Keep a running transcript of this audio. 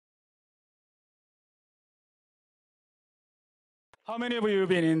How many of you have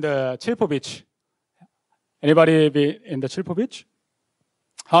been in the Chilpo Beach? Anybody been in the Chilpo Beach?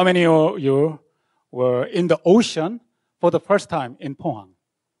 How many of you were in the ocean for the first time in Pohang?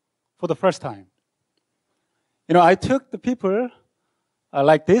 For the first time. You know, I took the people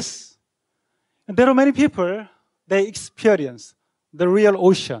like this, and there are many people, they experience the real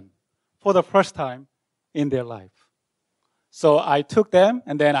ocean for the first time in their life. So I took them,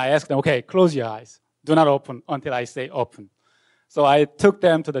 and then I asked them, okay, close your eyes. Do not open until I say open. So I took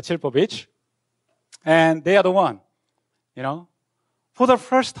them to the Chilpo Beach, and they are the one, you know. For the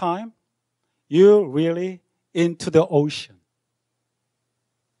first time, you're really into the ocean.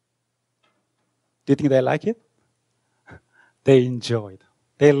 Do you think they like it? They enjoyed.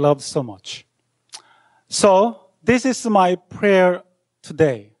 They loved so much. So this is my prayer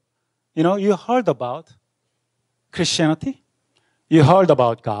today. You know, you heard about Christianity. You heard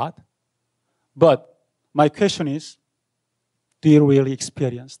about God. But my question is, do you really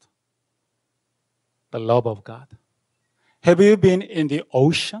experience the love of God? Have you been in the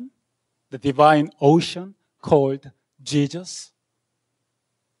ocean, the divine ocean called Jesus?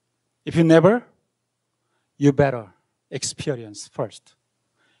 If you never, you better experience first.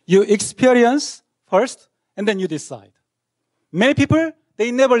 You experience first, and then you decide. Many people, they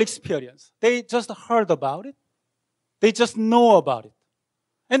never experience. They just heard about it. They just know about it.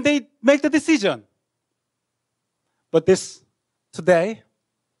 And they make the decision. But today,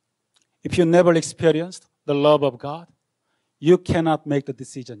 if you never experienced the love of God, you cannot make the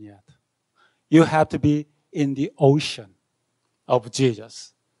decision yet. You have to be in the ocean of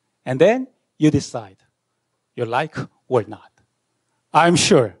Jesus. And then you decide you like or not. I'm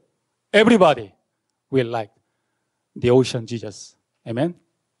sure everybody will like the ocean Jesus. Amen?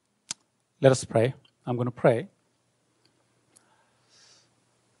 Let us pray. I'm going to pray.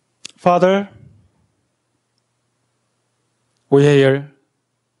 Father, we are here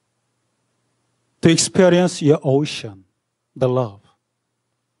to experience your ocean, the love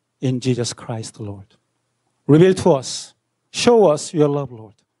in Jesus Christ, Lord. Reveal to us, show us your love,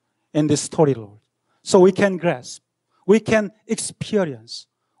 Lord, in this story, Lord, so we can grasp, we can experience,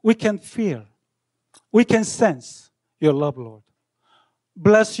 we can feel, we can sense your love, Lord.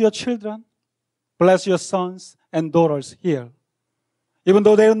 Bless your children, bless your sons and daughters here. Even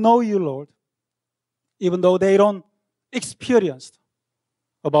though they don't know you, Lord, even though they don't experience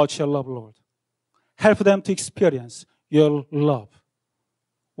about your love, Lord, help them to experience your love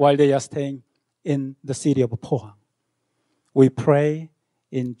while they are staying in the city of Pohang. We pray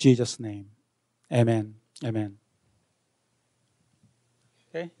in Jesus' name. Amen. Amen.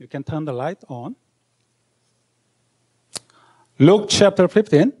 Okay, you can turn the light on. Luke chapter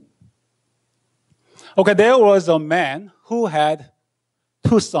 15. Okay, there was a man who had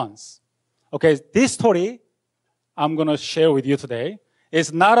 2 sons. Okay, this story I'm going to share with you today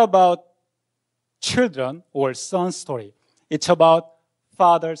is not about children or son's story. It's about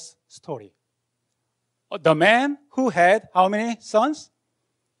father's story. The man who had how many sons?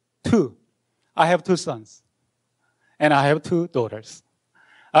 2. I have 2 sons. And I have 2 daughters.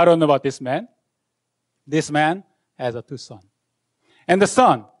 I don't know about this man. This man has 2 sons. And the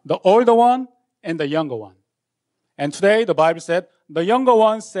son, the older one and the younger one. And today the Bible said, the younger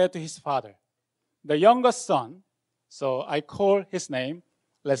one said to his father, the younger son, so I call his name,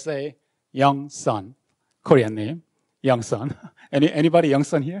 let's say, Young Son, Korean name, Young Son. Anybody Young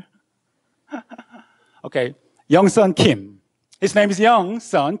Son here? Okay, Young Son Kim. His name is Young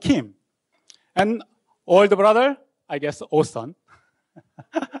Son Kim. And older brother, I guess, Oh Son.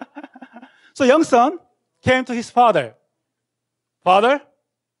 So Young Son came to his father. Father,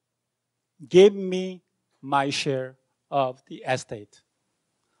 give me my share of the estate.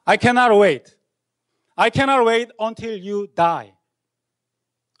 I cannot wait. I cannot wait until you die.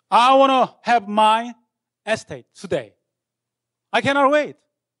 I want to have my estate today. I cannot wait.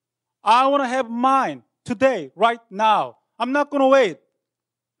 I want to have mine today, right now. I'm not going to wait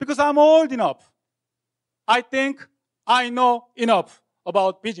because I'm old enough. I think I know enough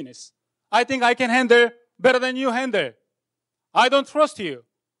about business. I think I can handle better than you handle. I don't trust you.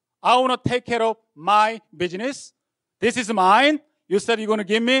 I want to take care of my business. This is mine. You said you're going to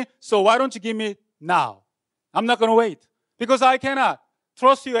give me, so why don't you give me now? I'm not going to wait because I cannot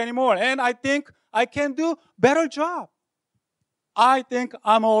trust you anymore. And I think I can do better job. I think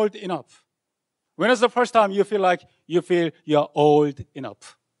I'm old enough. When is the first time you feel you're old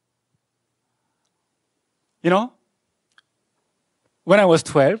enough? You know, when I was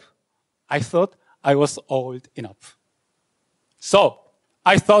 12, I thought I was old enough. So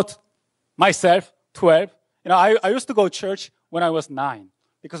I thought myself 12. You know, I used to go to church when I was 9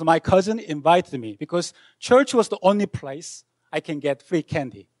 because my cousin invited me because church was the only place I can get free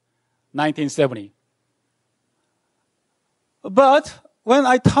candy. 1970. But when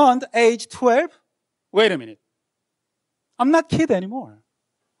I turned age 12, wait a minute. I'm not kid anymore.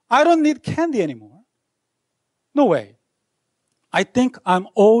 I don't need candy anymore. No way. I think I'm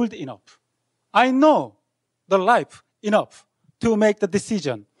old enough. I know the life enough to make the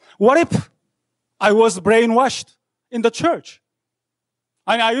decision. What if I was brainwashed in the church?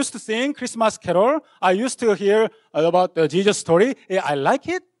 I used to sing Christmas carol. I used to hear about the Jesus story. I like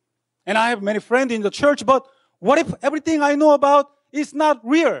it. And I have many friends in the church. But what if everything I know about is not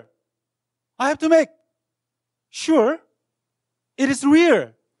real? I have to make sure it is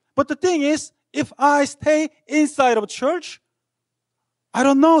real. But the thing is, if I stay inside of church, I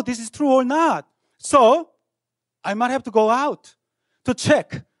don't know this is true or not. So I might have to go out to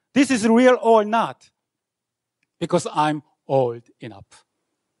check this is real or not. Because I'm old enough.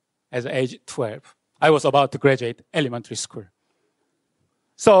 At age 12, I was about to graduate elementary school.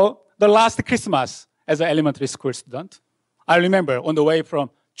 So the last Christmas as an elementary school student, I remember on the way from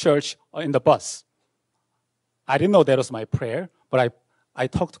church in the bus, I didn't know that was my prayer, but I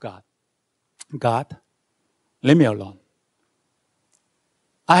talked to God. God, leave me alone.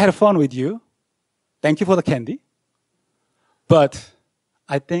 I had fun with you. Thank you for the candy. But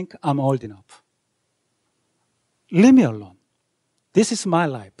I think I'm old enough. Leave me alone. This is my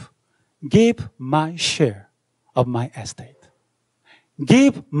life. Give my share of my estate.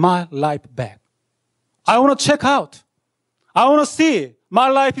 Give my life back. I want to check out. I want to see my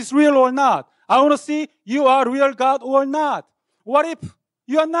life is real or not. I want to see you are real God or not. What if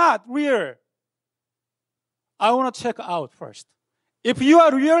you are not real? I want to check out first. If you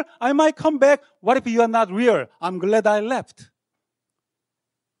are real, I might come back. What if you are not real? I'm glad I left.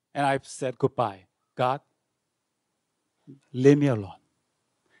 And I said goodbye. God, leave me alone.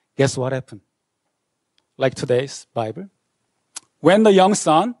 Guess what happened? Like today's Bible. When the young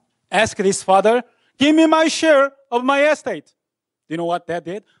son asked his father, give me my share of my estate. Do you know what dad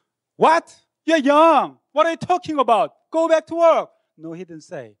did? What? You're young. What are you talking about? Go back to work. No, he didn't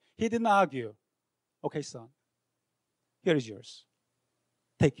say. He didn't argue. Okay, son. Here is yours.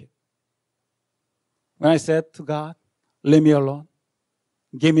 Take it. When I said to God, leave me alone.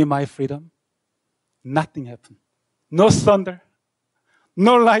 Give me my freedom. Nothing happened. No thunder.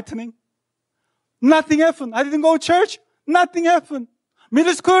 No lightning. Nothing happened. I didn't go to church. Nothing happened.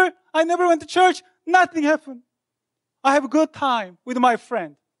 Middle school, I never went to church. Nothing happened. I have a good time with my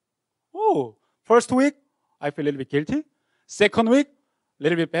friend. Oh, first week, I feel a little bit guilty. Second week, a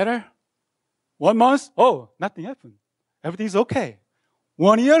little bit better. 1 month, oh, nothing happened. Everything's okay.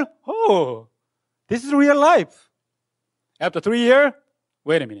 1 year, oh, this is real life. After 3 years,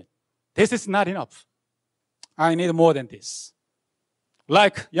 wait a minute. This is not enough. I need more than this.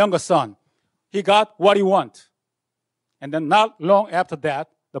 Like younger son, he got what he wanted. And then not long after that,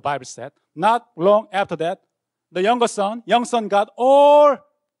 the Bible said, not long after that, the young son got all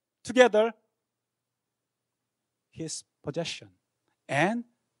together his possession. And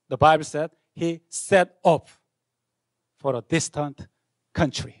the Bible said he set off for a distant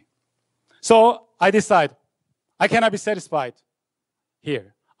country. So I decided I cannot be satisfied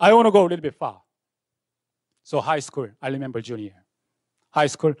here. I want to go a little bit far. So high school, I remember junior year. High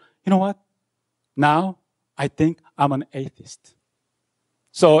school, you know what? Now I think I'm an atheist.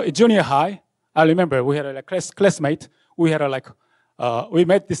 So in junior high, I remember we had a classmate. We had we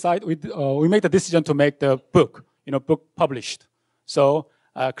made the decision to make the book, book published. So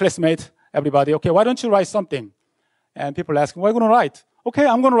classmate, everybody, okay, why don't you write something? And people ask, what are you going to write? Okay,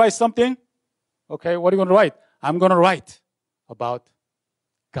 I'm going to write something. Okay, what are you going to write? I'm going to write about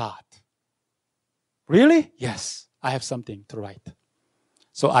God. Really? Yes, I have something to write.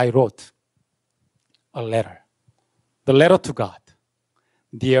 So I wrote a letter. The letter to God.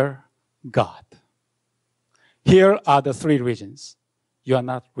 Dear God, here are the 3 reasons you are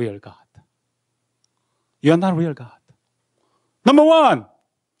not real God. You are not real God. Number 1,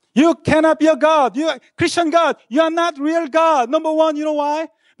 you cannot be a God. You are Christian God. You are not real God. Number 1, you know why?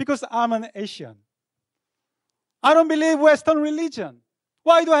 Because I'm an Asian. I don't believe Western religion.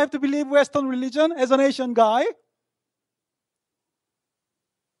 Why do I have to believe Western religion as an Asian guy?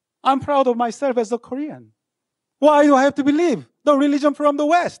 I'm proud of myself as a Korean. Why do I have to believe the religion from the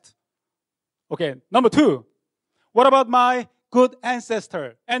West? Okay, number 2, what about my good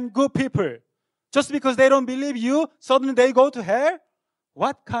ancestor and good people? Just because they don't believe you, suddenly they go to hell?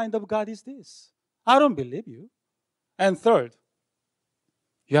 What kind of God is this? I don't believe you. And 3rd,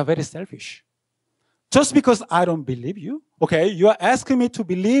 you are very selfish. Just because I don't believe you, okay, you are asking me to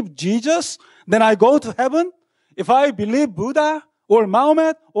believe Jesus, then I go to heaven? If I believe Buddha or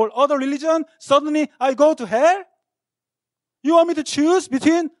Muhammad or other religion, suddenly I go to hell? You want me to choose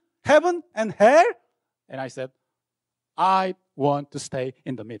between heaven and hell? And I said, I want to stay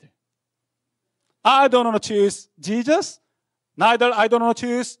in the middle. I don't want to choose Jesus. Neither I don't want to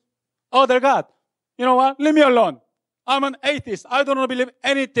choose other God. You know what? Leave me alone. I'm an atheist. I don't want to believe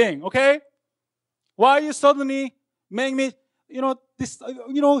anything, okay? Why you suddenly make me,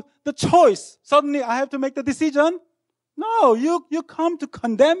 the choice? Suddenly I have to make the decision? No, you come to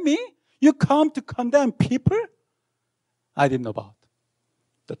condemn me? You come to condemn people? I didn't know about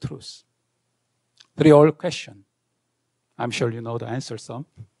the truth. 3-year-old question. I'm sure you know the answer some.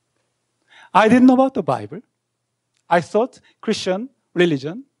 I didn't know about the Bible. I thought Christian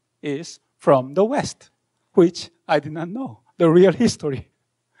religion is from the West, which I did not know, the real history.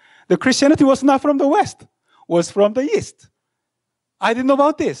 The Christianity was not from the West, was from the East. I didn't know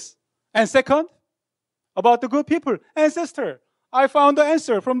about this. And second, about the good people, ancestor. I found the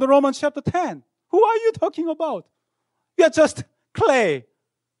answer from the Romans chapter 10. Who are you talking about? You are just clay.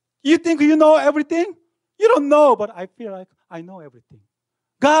 You think you know everything? You don't know, but I feel like I know everything.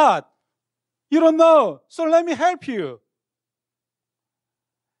 God, you don't know, so let me help you.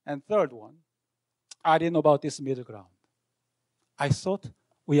 And third one, I didn't know about this middle ground. I thought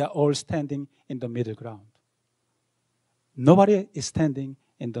we are all standing in the middle ground. Nobody is standing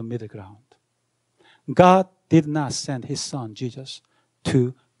in the middle ground. God did not send his son, Jesus,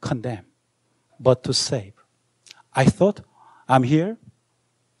 to condemn, but to save. I thought, I'm here.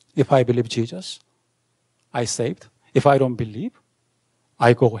 If I believe Jesus, I saved. If I don't believe,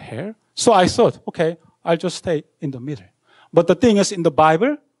 I go here. So I thought, okay, I'll just stay in the middle. But the thing is, in the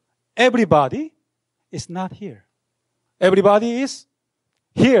Bible, everybody is not here. Everybody is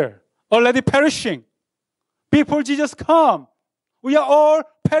here, already perishing. Before Jesus come, we are all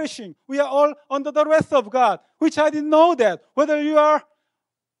perishing. We are all under the wrath of God, which I didn't know that. Whether you are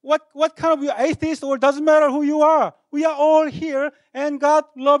what kind of atheist or doesn't matter who you are. We are all here, and God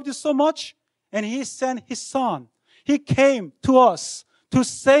loved you so much, and he sent his son. He came to us to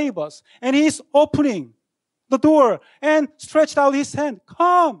save us, and he's opening the door and stretched out his hand.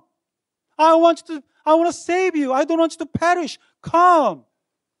 Come. I want to save you. I don't want you to perish. Come.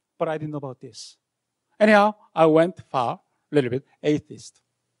 But I didn't know about this. Anyhow, I went far, a little bit atheist.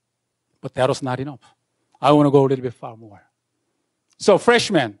 But that was not enough. I want to go a little bit far more. So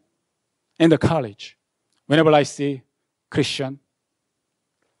freshman in the college, whenever I see Christian,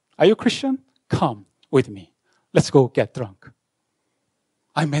 are you Christian? Come with me. Let's go get drunk.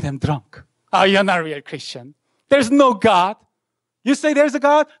 I made them drunk. Oh, you're not a real Christian. There's no God. You say there's a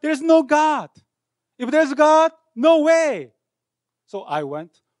God? There's no God. If there's a God, no way. So I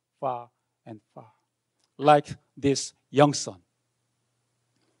went far and far. Like this young son.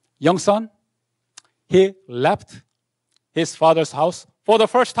 Young son, he left his father's house for the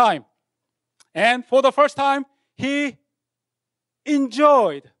first time. And for the first time, he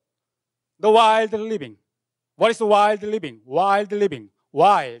enjoyed the wild living. What is the wild living? Wild living.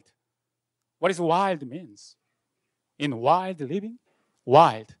 Wild. What does wild means? In wild living,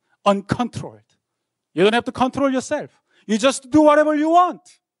 wild, uncontrolled. You don't have to control yourself. You just do whatever you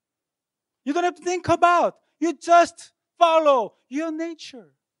want. You don't have to think about. You just follow your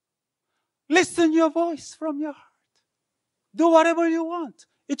nature. Listen your voice from your heart. Do whatever you want.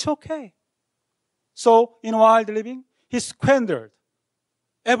 It's okay. So, in wild living, he squandered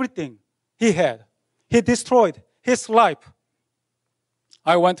everything he had. He destroyed his life.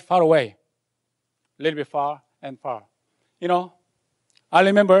 I went far away, a little bit far and far. You know, I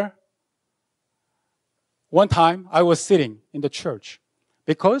remember one time I was sitting in the church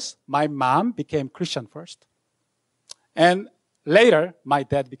because my mom became Christian first. And later, my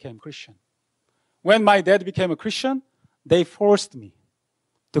dad became Christian. When my dad became a Christian, they forced me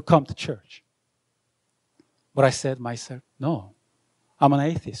to come to church. But I said to myself, no, I'm an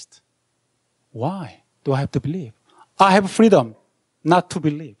atheist. Why do I have to believe? I have freedom not to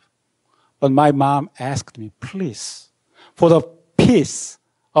believe. But my mom asked me, please, for the peace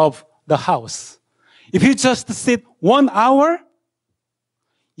of the house, if you just sit 1 hour,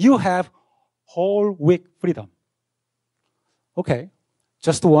 you have whole week freedom. Okay,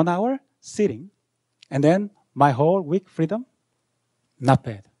 just 1 hour sitting, and then my whole week freedom? Not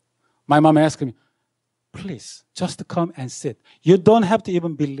bad. My mom asked me, please, just come and sit. You don't have to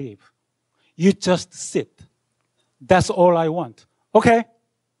even believe. You just sit. That's all I want. Okay,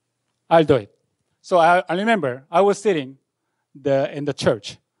 I'll do it. So I remember I was sitting in the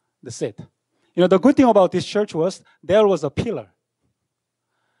church, the seat. You know, the good thing about this church was there was a pillar.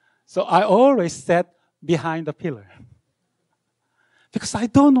 So I always sat behind the pillar. Because I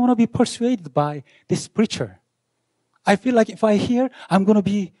don't want to be persuaded by this preacher. I feel like if I hear, I'm going to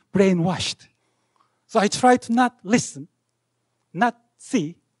be brainwashed. So I try to not listen. not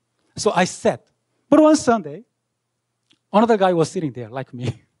see. So I sat. But one Sunday, another guy was sitting there like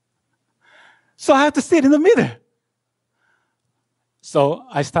me. So I have to sit in the middle. So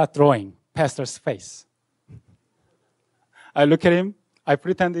I start drawing pastor's face. I look at him. I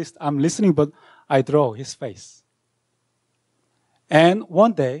pretend I'm listening, but I draw his face. And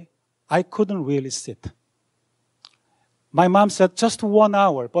one day, I couldn't really sit. My mom said, just 1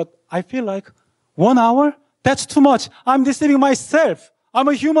 hour. But I feel like 1 hour? That's too much. I'm deceiving myself. I'm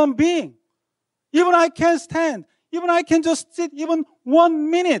a human being. Even I can't stand. Even I can just sit even 1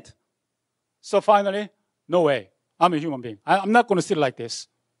 minute. So finally, no way. I'm a human being. I'm not going to sit like this.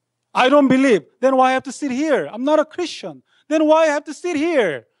 I don't believe. Then why I have to sit here? I'm not a Christian. Then why I have to sit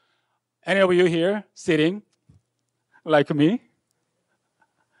here? Any of you here sitting like me?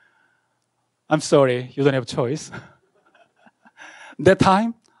 I'm sorry, you don't have a choice. That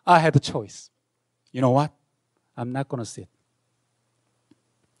time, I had a choice. You know what? I'm not going to sit.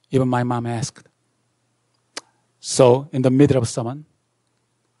 Even my mom asked. So, in the middle of someone,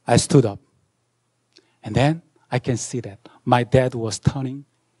 I stood up. And then, I can see that my dad was turning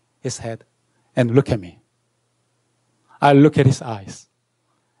his head and look at me. I look at his eyes,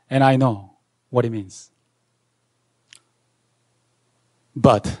 and I know what it means.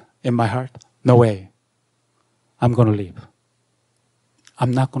 But, in my heart, no way. I'm going to leave.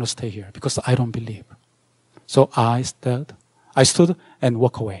 I'm not going to stay here because I don't believe. So I stood and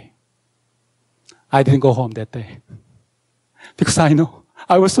walked away. I didn't go home that day because I know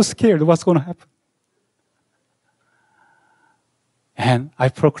I was so scared what's going to happen. And I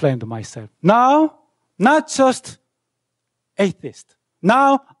proclaimed myself, now, not just atheist.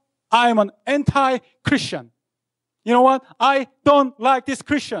 Now, I'm an anti-Christian. You know what? I don't like this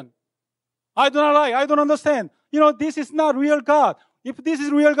Christian. I don't understand. This is not real God. If this is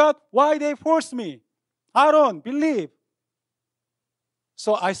real God, why they force me? I don't believe.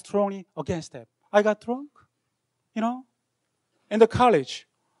 So I strongly against that. I got drunk, in the college.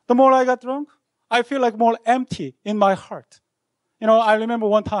 The more I got drunk, I feel like more empty in my heart. I remember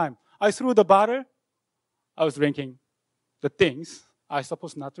one time, I threw the bottle. I was drinking the things I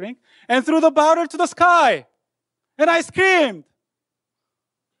supposed not drink, and threw the bottle to the sky. And I screamed,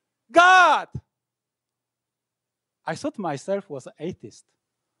 God! I thought myself was an atheist,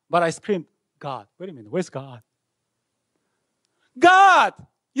 but I screamed, God. Wait a minute, where's God? God!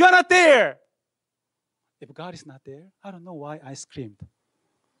 You're not there! If God is not there, I don't know why I screamed.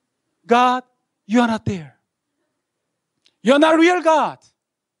 God, you're not there. You're not real God.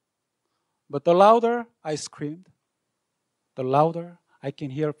 But the louder I screamed, the louder I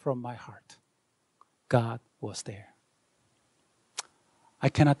can hear from my heart. God was there. I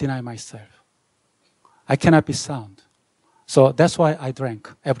cannot deny myself. I cannot be sound. So that's why I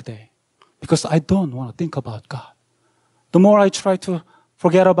drank every day. Because I don't want to think about God. The more I try to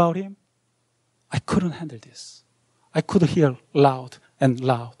forget about Him, I couldn't handle this. I could hear loud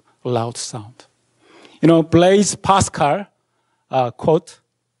sound. Blaise Pascal quote,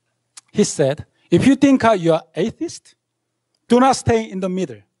 he said, if you think you are atheist, do not stay in the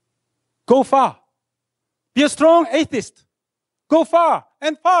middle. Go far. Be a strong atheist. Go far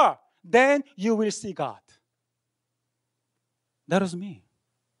and far. Then you will see God. That was me.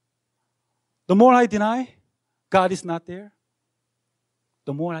 The more I deny God is not there,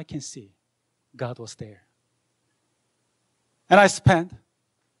 the more I can see God was there. And I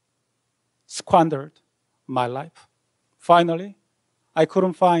squandered my life. Finally, I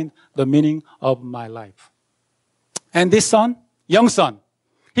couldn't find the meaning of my life. And this son, young son,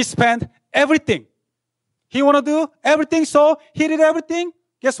 he spent everything. He wanted to do everything, so he did everything.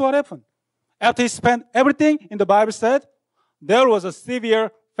 Guess what happened? After he spent everything, in the Bible said, there was a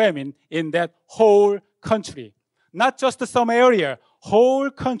severe famine in that whole country. Not just some area, whole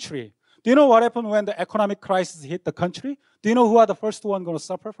country. Do you know what happened when the economic crisis hit the country? Do you know who are the first one going to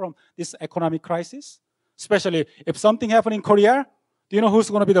suffer from this economic crisis? Especially if something happened in Korea, do you know who's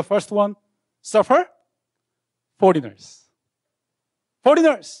going to be the first one suffer? Foreigners.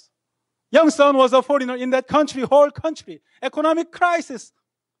 Foreigners. Young son was a foreigner in that country, whole country. Economic crisis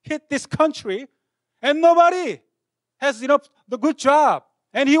hit this country, and nobody has the good job.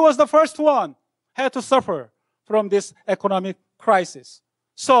 And he was the first one had to suffer from this economic crisis.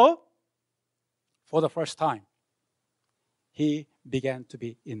 So, for the first time, he began to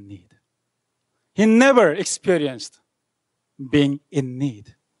be in need. He never experienced being in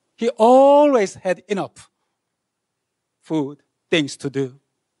need. He always had enough food, things to do,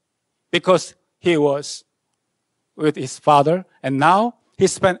 because he was with his father, and now he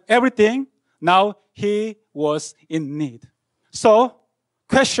spent everything. Now he was in need. So,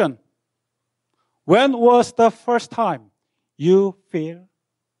 question, when was the first time you feel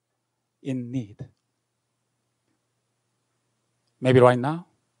in need. Maybe right now,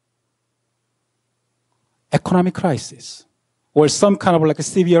 economic crisis or some kind of like a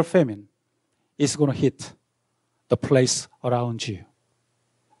severe famine is going to hit the place around you.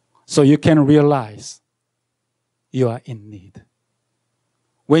 So you can realize you are in need.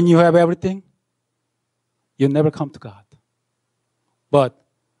 When you have everything, you never come to God. But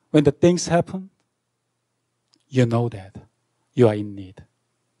when the things happen, you know that you are in need.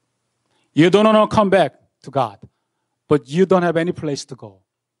 You don't want to come back to God, but you don't have any place to go.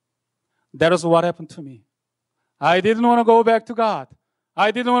 That is what happened to me. I didn't want to go back to God.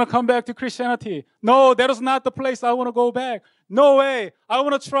 I didn't want to come back to Christianity. No, that is not the place I want to go back. No way. I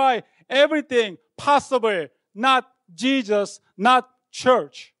want to try everything possible. Not Jesus, not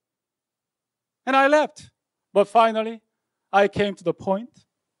church. And I left. But finally, I came to the point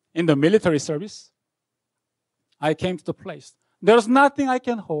in the military service. I came to the place. There's nothing I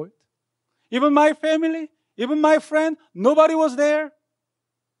can hold. Even my family, even my friend, nobody was there.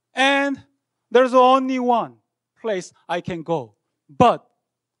 And there's only one place I can go. But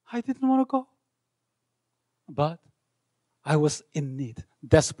I didn't want to go. But I was in need,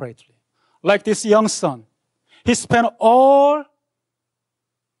 desperately. Like this young son. He spent all,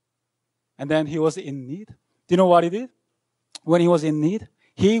 and then he was in need. Do you know what he did? When he was in need,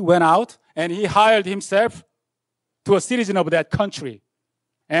 he went out and he hired himself to a citizen of that country,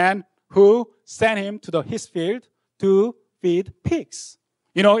 and who sent him to his field to feed pigs.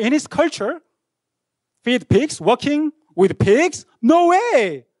 You know, in his culture, feed pigs, working with pigs? No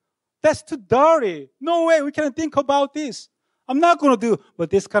way! That's too dirty. No way, we can't think about this. I'm not going to do. But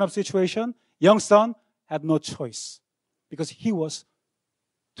this kind of situation, young son had no choice because he was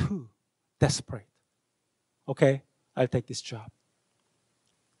too desperate. Okay, I'll take this job.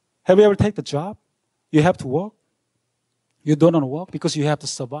 Have you ever taken the job? You have to work. You don't want to work because you have to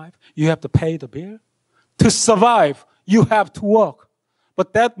survive. You have to pay the bill. To survive, you have to work.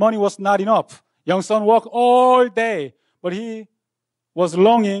 But that money was not enough. Young son worked all day, but he was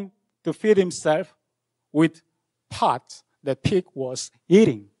longing to feed himself with pots that pig was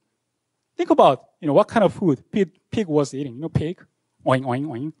eating. Think about, what kind of food pig was eating. Pig, oing, oing,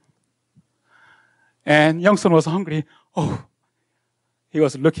 oing. And young son was hungry. Oh, he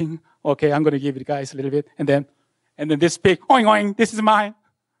was looking. Okay, I'm going to give you guys a little bit. And then this pig, oing, oing, this is mine.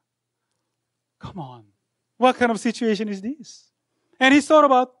 Come on. What kind of situation is this? And he thought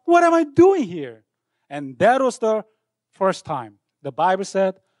about, what am I doing here? And that was the first time. The Bible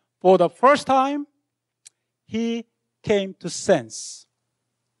said, for the first time, he came to sense.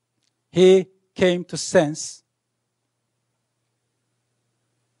 He came to sense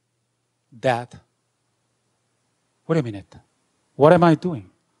that, wait a minute, what am I doing?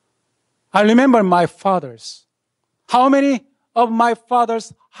 I remember my fathers. How many of my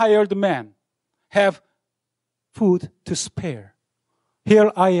father's hired men have food to spare?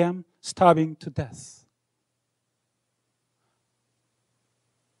 Here I am starving to death.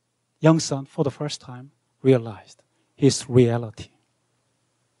 Young son, for the first time, realized his reality.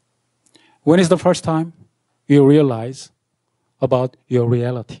 When is the first time you realize about your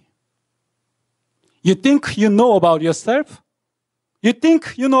reality? You think you know about yourself? You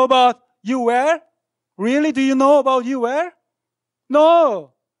think you know about you where? Really, do you know about you where?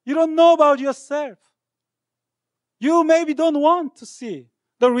 No, you don't know about yourself. You maybe don't want to see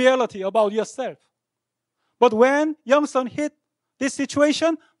the reality about yourself. But when young son hit this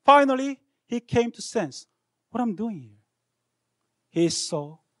situation, finally he came to sense, what I'm doing here. He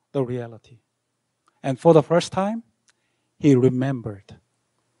saw the reality. And for the first time, he remembered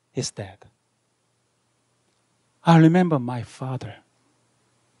his dad. I remember my father.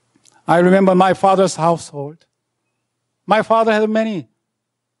 I remember my father's household. My father had many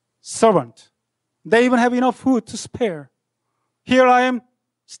servants. They even have enough food to spare. Here I am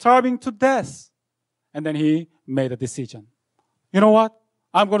starving to death. And then he made a decision. You know what?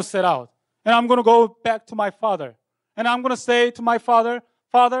 I'm going to set out. And I'm going to go back to my father. And I'm going to say to my father,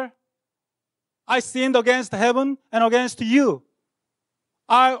 Father, I sinned against heaven and against you.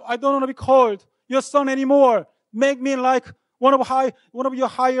 I don't want to be called your son anymore. Make me like one of your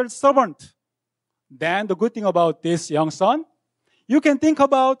hired servants. Then the good thing about this young son, you can think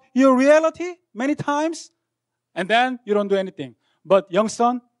about your reality many times, and then you don't do anything. But young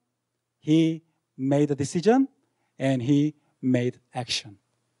son, he made a decision, and he made action.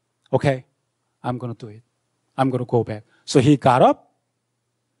 Okay, I'm going to do it. I'm going to go back. So he got up,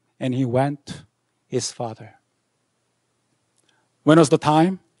 and he went to his father. When was the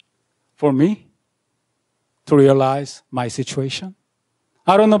time for me to realize my situation?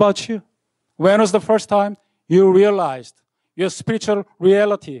 I don't know about you. When was the first time you realized your spiritual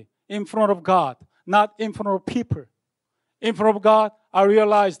reality in front of God, not in front of people. In front of God, I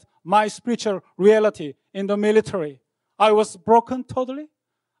realized my spiritual reality in the military. I was broken totally.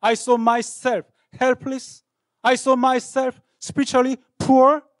 I saw myself helpless. I saw myself spiritually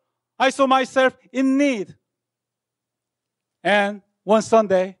poor. I saw myself in need. And one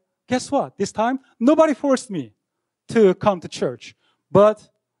Sunday, guess what? This time, nobody forced me to come to church. But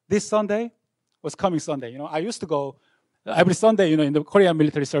this Sunday was coming Sunday. I used to go every Sunday, in the Korean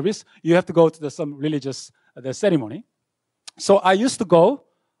military service, you have to go to some religious the ceremony. So I used to go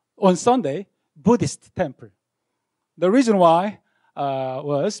on Sunday, Buddhist temple. The reason why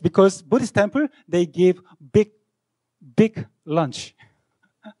was because Buddhist temple, they give big lunch.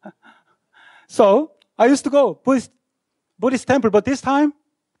 So I used to go Buddhist temple, but this time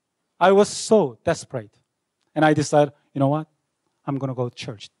I was so desperate. And I decided, you know what? I'm going to go to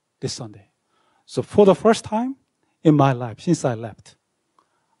church this Sunday. So for the first time in my life, since I left,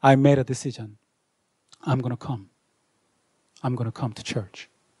 I made a decision. I'm going to come. I'm going to come to church.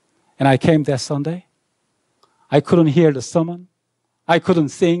 And I came that Sunday. I couldn't hear the sermon. I couldn't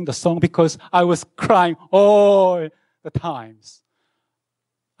sing the song because I was crying all the times.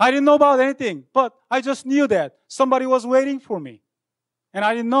 I didn't know about anything, but I just knew that somebody was waiting for me. And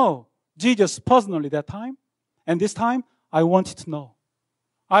I didn't know Jesus personally that time. And this time, I wanted to know.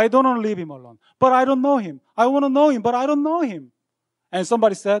 I don't want to leave him alone, but I don't know him. I want to know him, but I don't know him. And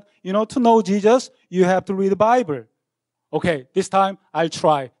somebody said, to know Jesus, you have to read the Bible. Okay, this time I'll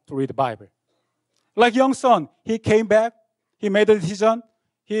try to read the Bible. Like young son, he came back. He made a decision.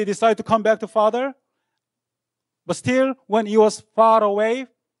 He decided to come back to father. But still, when he was far away,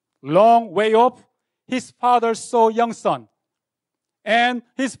 long way up, his father saw young son. And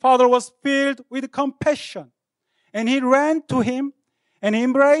his father was filled with compassion. And he ran to him and he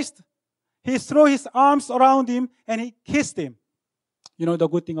embraced. He threw his arms around him and he kissed him. You know the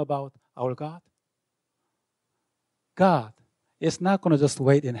good thing about our God? God is not going to just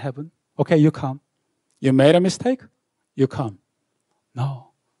wait in heaven. Okay, you come. You made a mistake, you come. No,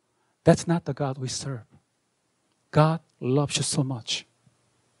 that's not the God we serve. God loves you so much.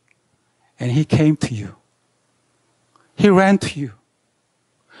 And he came to you. He ran to you.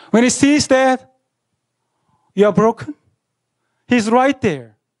 When he sees that you are broken, he's right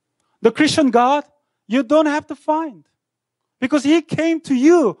there. The Christian God, you don't have to find. Because he came to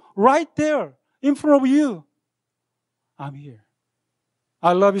you right there in front of you. I'm here.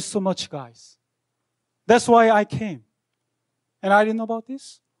 I love you so much, guys. That's why I came. And I didn't know about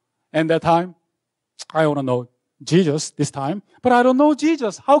this. And that time, I want to know Jesus this time. But I don't know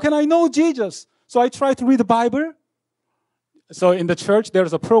Jesus. How can I know Jesus? So I tried to read the Bible. So in the church,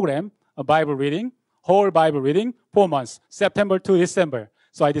 there's a program, a Bible reading, whole Bible reading, 4 months, September to December.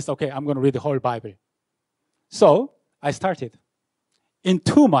 So I decided, okay, I'm going to read the whole Bible. So I started. In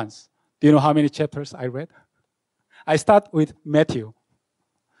 2 months, do you know how many chapters I read? I start with Matthew.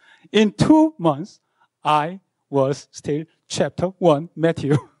 In 2 months, I was still chapter 1,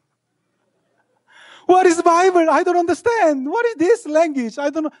 Matthew. What is the Bible? I don't understand. What is this language?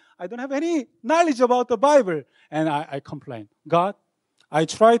 I don't have any knowledge about the Bible. And I complain. God, I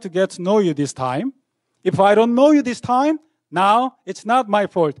try to get to know you this time. If I don't know you this time, now it's not my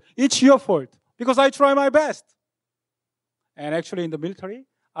fault. It's your fault. Because I try my best. And actually in the military,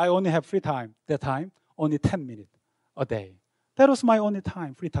 I only have free time. That time, only 10 minutes a day. That was my only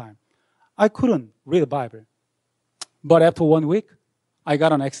time, free time. I couldn't read the Bible. But after 1 week, I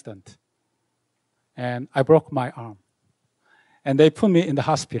got an accident. And I broke my arm. And they put me in the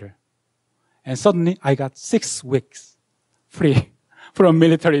hospital. And suddenly, I got 6 weeks free from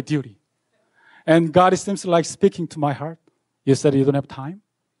military duty. And God seems like speaking to my heart. You said you don't have time?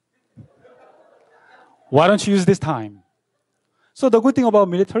 Why don't you use this time? So the good thing about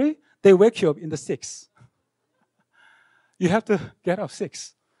military, they wake you up in the 6. You have to get up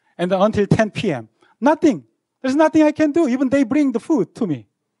 6. And then until 10 p.m. Nothing. There's nothing I can do. Even they bring the food to me.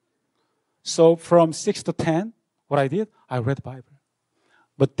 So from 6 to 10, what I did, I read the Bible.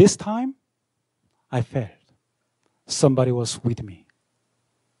 But this time, I felt somebody was with me.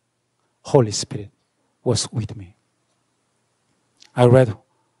 Holy Spirit was with me. I read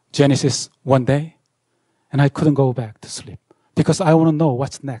Genesis one day, and I couldn't go back to sleep because I want to know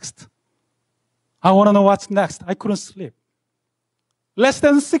what's next. I want to know what's next. I couldn't sleep. Less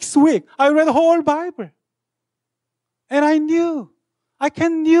than 6 weeks, I read the whole Bible. And I knew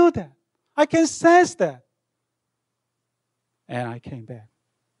that. I can sense that. And I came back.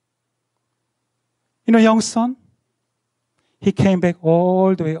 Young son, he came back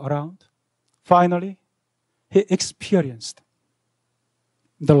all the way around. Finally, he experienced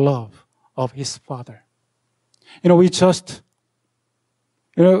the love of his father. We just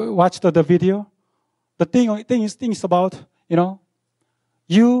Watch the video. The thing is about,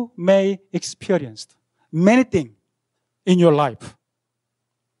 you may experience many things in your life.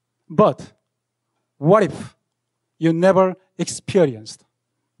 But what if you never experienced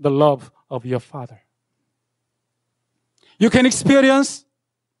the love of your Father? You can experience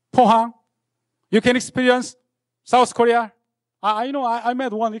Pohang. You can experience South Korea. I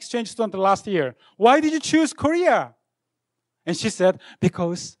met one exchange student last year. Why did you choose Korea? And she said,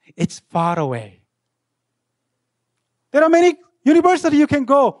 because it's far away. There are many universities you can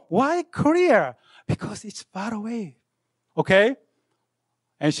go. Why Korea? Because it's far away. Okay?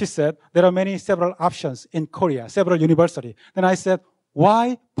 And she said, there are several options in Korea, several universities. Then I said,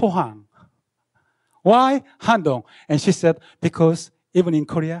 why Pohang? Why Handong? And she said, because even in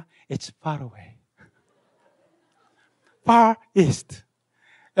Korea, it's far away. Far east.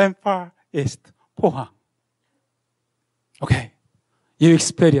 And far east, Pohang. Okay, you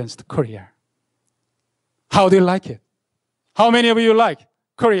experienced Korea. How do you like it? How many of you like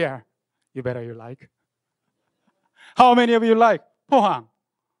Korea? You like. How many of you like Pohang?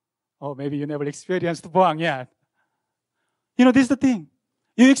 Oh, maybe you never experienced Pohang yet. This is the thing.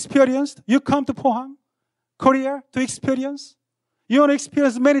 You come to Pohang, Korea to experience. You want to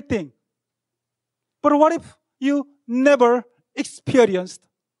experience many things. But what if you never experienced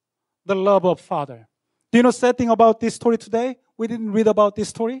the love of Father? Do you know sad thing about this story today? We didn't read about this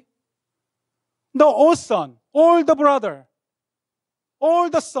story. The old son, older brother,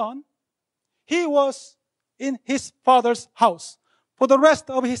 older son, he was in his father's house for the rest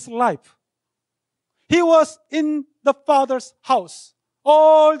of his life. He was in the father's house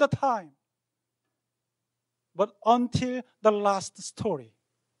all the time. But until the last story,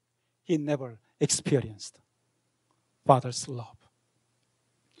 he never experienced Father's love.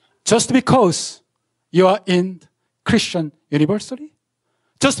 Just because you are in Christian university,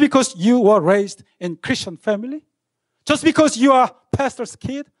 just because you were raised in Christian family, just because you are pastor's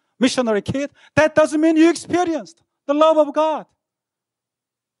kid, missionary kid, that doesn't mean you experienced the love of God.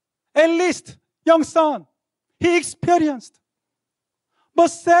 At least, young son, he experienced. But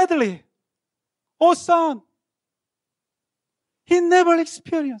sadly, oh son, he never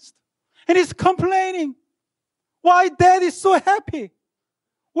experienced. And he's complaining. Why dad is so happy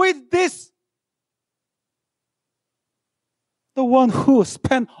with this? The one who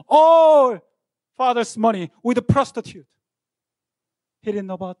spent all father's money with a prostitute. He didn't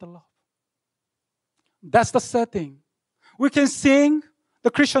know about the love. That's the sad thing. We can sing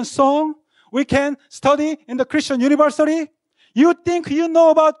the Christian song. We can study in the Christian university. You think you know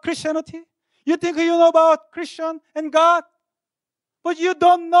about Christianity? You think you know about Christian and God? But you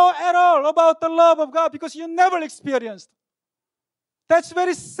don't know at all about the love of God because you never experienced. That's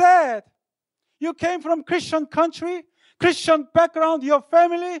very sad. You came from Christian country, Christian background, your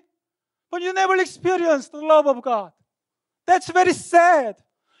family, but you never experienced the love of God. That's very sad.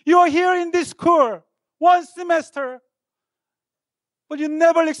 You are here in this school, one semester, but you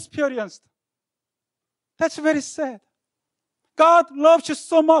never experienced. That's very sad. God loves you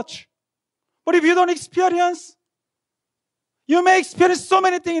so much. But if you don't experience, you may experience so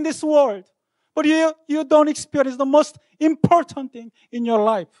many things in this world, but you don't experience the most important thing in your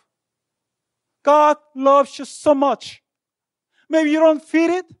life. God loves you so much. Maybe you don't feel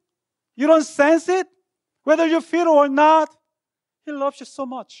it. You don't sense it. Whether you feel it or not, He loves you so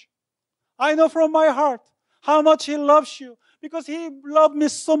much. I know from my heart how much He loves you because He loved me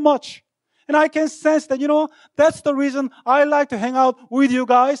so much. And I can sense that, that's the reason I like to hang out with you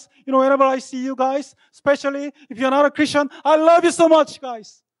guys. Whenever I see you guys, especially if you're not a Christian, I love you so much,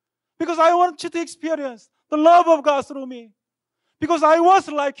 guys. Because I want you to experience the love of God through me. Because I was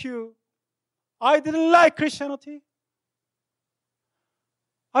like you. I didn't like Christianity.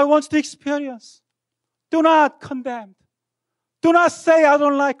 I want you to experience. Do not condemn. Do not say, I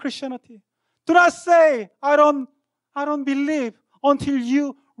don't like Christianity. Do not say, I don't believe until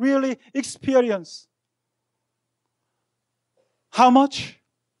you really experience. How much?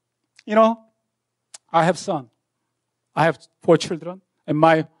 I have son. I have 4 children. And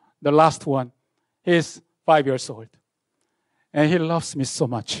the last one, he's 5 years old. And he loves me so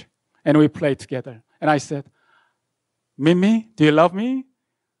much. And we play together. And I said, Mimi, do you love me?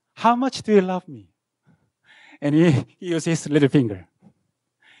 How much do you love me? And he used his little finger.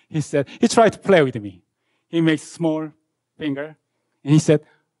 He tried to play with me. He makes small finger. And he said,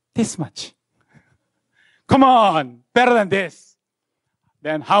 this much. Come on, better than this.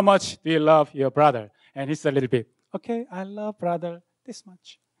 Then how much do you love your brother? And he said a little bit. Okay, I love brother this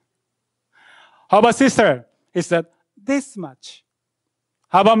much. How about sister? He said, this much.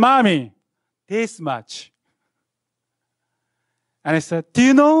 How about mommy? This much. And I said, do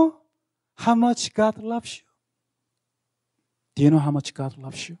you know how much God loves you? Do you know how much God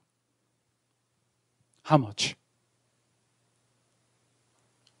loves you? How much?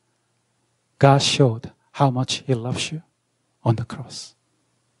 God showed how much He loves you on the cross.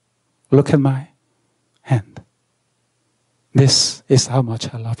 Look at my hand. This is how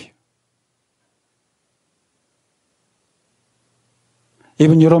much I love you.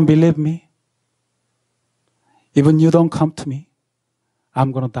 Even you don't believe me, even you don't come to me,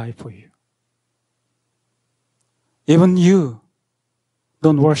 I'm going to die for you. Even you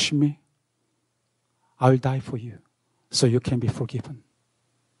don't worship me, I'll die for you so you can be forgiven.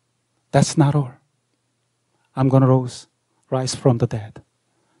 That's not all. I'm going to rise from the dead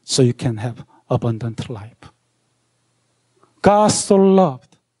so you can have abundant life. God so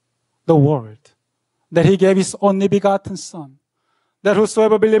loved the world that He gave His only begotten Son, that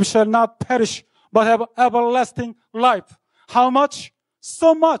whosoever believes shall not perish but have everlasting life. How much?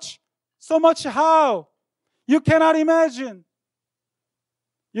 So much. So much how? You cannot imagine.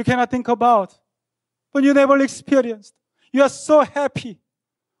 You cannot think about. But you never experienced. You are so happy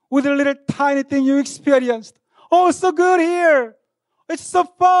with the little tiny thing you experienced. Oh, so good here. It's so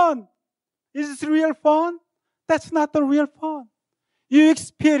fun. Is this real fun? That's not the real fun. You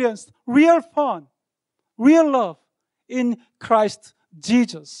experienced real fun, real love in Christ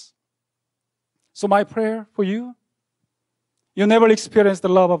Jesus. So my prayer for you, you never experienced the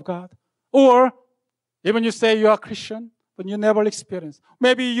love of God. Or even you say you are Christian, but you never experienced.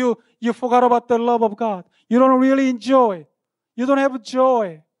 Maybe you forgot about the love of God. You don't really enjoy. You don't have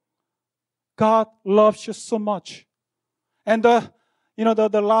joy. God loves you so much. And the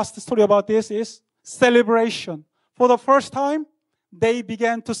last story about this is celebration. For the first time, they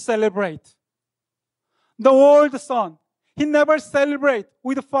began to celebrate. The old son, he never celebrated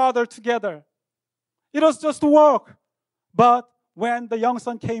with the father together. It was just work. But when the young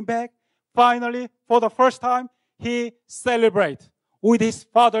son came back, finally, for the first time, he celebrated with his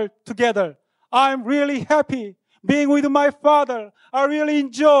father together. I'm really happy being with my father. I really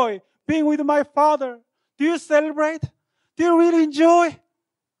enjoy being with my father. Do you celebrate? Do you really enjoy?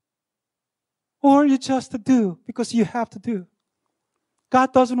 Or you just do because you have to do?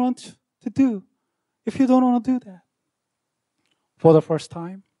 God doesn't want you to do if you don't want to do that. For the first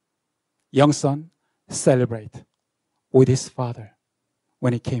time, young son celebrated with his father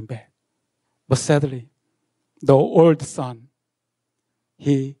when he came back. But sadly, the old son,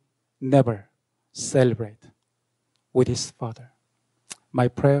 he never celebrated with his father. My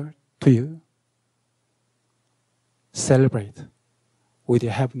prayer to you, celebrate with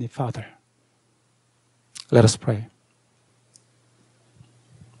your Heavenly Father. Let us pray.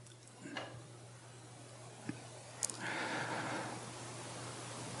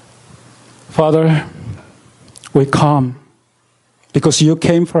 Father, we come because you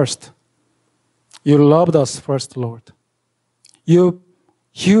came first. You loved us first, Lord. You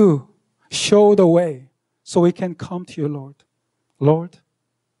showed the way so we can come to you, Lord. Lord,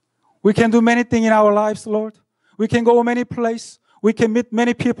 we can do many things in our lives, Lord. We can go many places. We can meet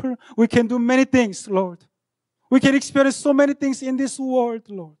many people. We can do many things, Lord. We can experience so many things in this world,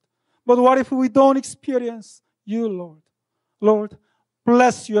 Lord. But what if we don't experience you, Lord? Lord,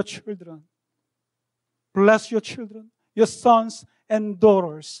 bless your children. Bless your children, your sons and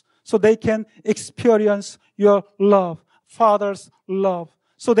daughters, so they can experience your love, Father's love,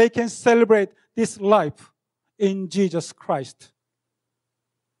 so they can celebrate this life in Jesus Christ.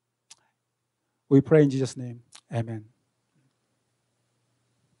 We pray in Jesus' name. Amen.